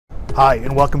Hi,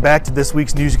 and welcome back to this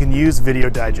week's News You Can Use Video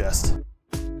Digest.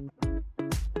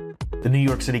 The New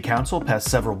York City Council passed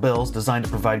several bills designed to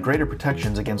provide greater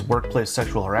protections against workplace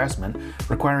sexual harassment,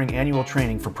 requiring annual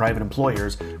training for private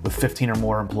employers with 15 or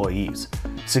more employees.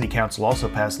 City Council also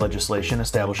passed legislation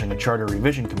establishing a Charter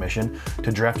Revision Commission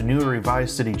to draft a new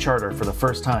revised city charter for the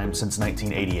first time since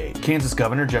 1988. Kansas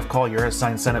Governor Jeff Colyer has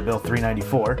signed Senate Bill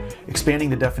 394, expanding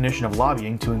the definition of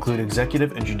lobbying to include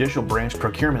executive and judicial branch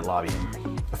procurement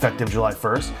lobbying. Effective July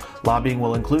 1st, lobbying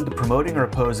will include the promoting or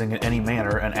opposing in any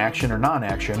manner an action or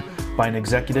non-action by an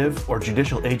executive or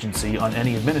judicial agency on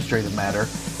any administrative matter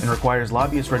and requires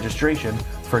lobbyist registration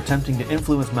for attempting to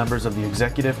influence members of the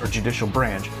executive or judicial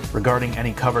branch regarding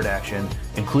any covered action,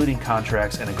 including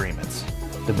contracts and agreements.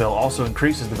 The bill also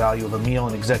increases the value of a meal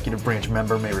an executive branch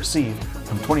member may receive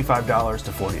from $25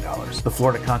 to $40. The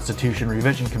Florida Constitution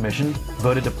Revision Commission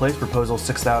voted to place Proposal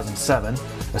 6007, a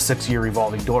 6-year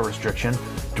revolving door restriction,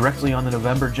 directly on the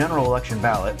November general election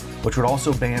ballot, which would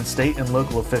also ban state and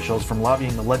local officials from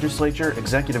lobbying the legislature,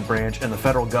 executive branch, and the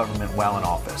federal government while in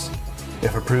office.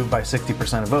 If approved by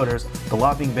 60% of voters, the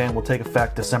lobbying ban will take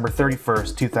effect December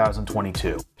 31st,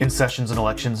 2022. In sessions and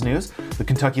elections news, the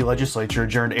Kentucky legislature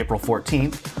adjourned April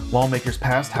 14th. Lawmakers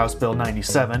passed House Bill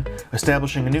 97,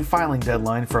 establishing a new filing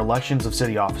deadline for elections of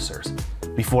city officers.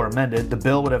 Before amended, the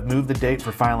bill would have moved the date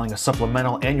for filing a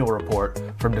supplemental annual report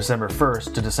from December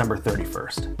 1st to December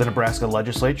 31st. The Nebraska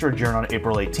legislature adjourned on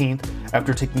April 18th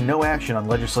after taking no action on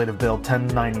Legislative Bill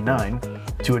 1099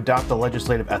 to adopt the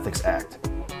Legislative Ethics Act.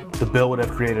 The bill would have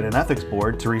created an ethics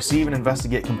board to receive and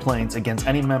investigate complaints against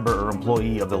any member or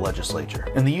employee of the legislature.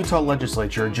 And the Utah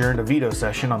legislature adjourned a veto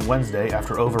session on Wednesday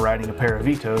after overriding a pair of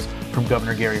vetoes from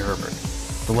Governor Gary Herbert.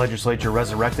 The legislature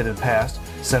resurrected and passed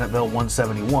Senate Bill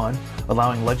 171,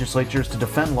 allowing legislatures to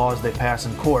defend laws they pass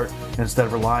in court instead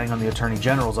of relying on the Attorney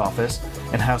General's office,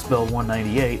 and House Bill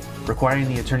 198, requiring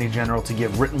the Attorney General to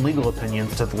give written legal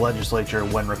opinions to the legislature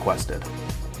when requested.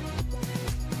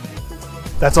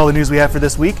 That's all the news we have for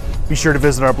this week. Be sure to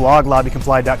visit our blog,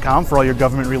 lobbycomply.com, for all your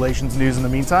government relations news in the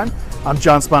meantime. I'm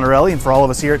John Spontarelli, and for all of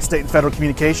us here at State and Federal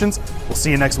Communications, we'll see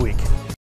you next week.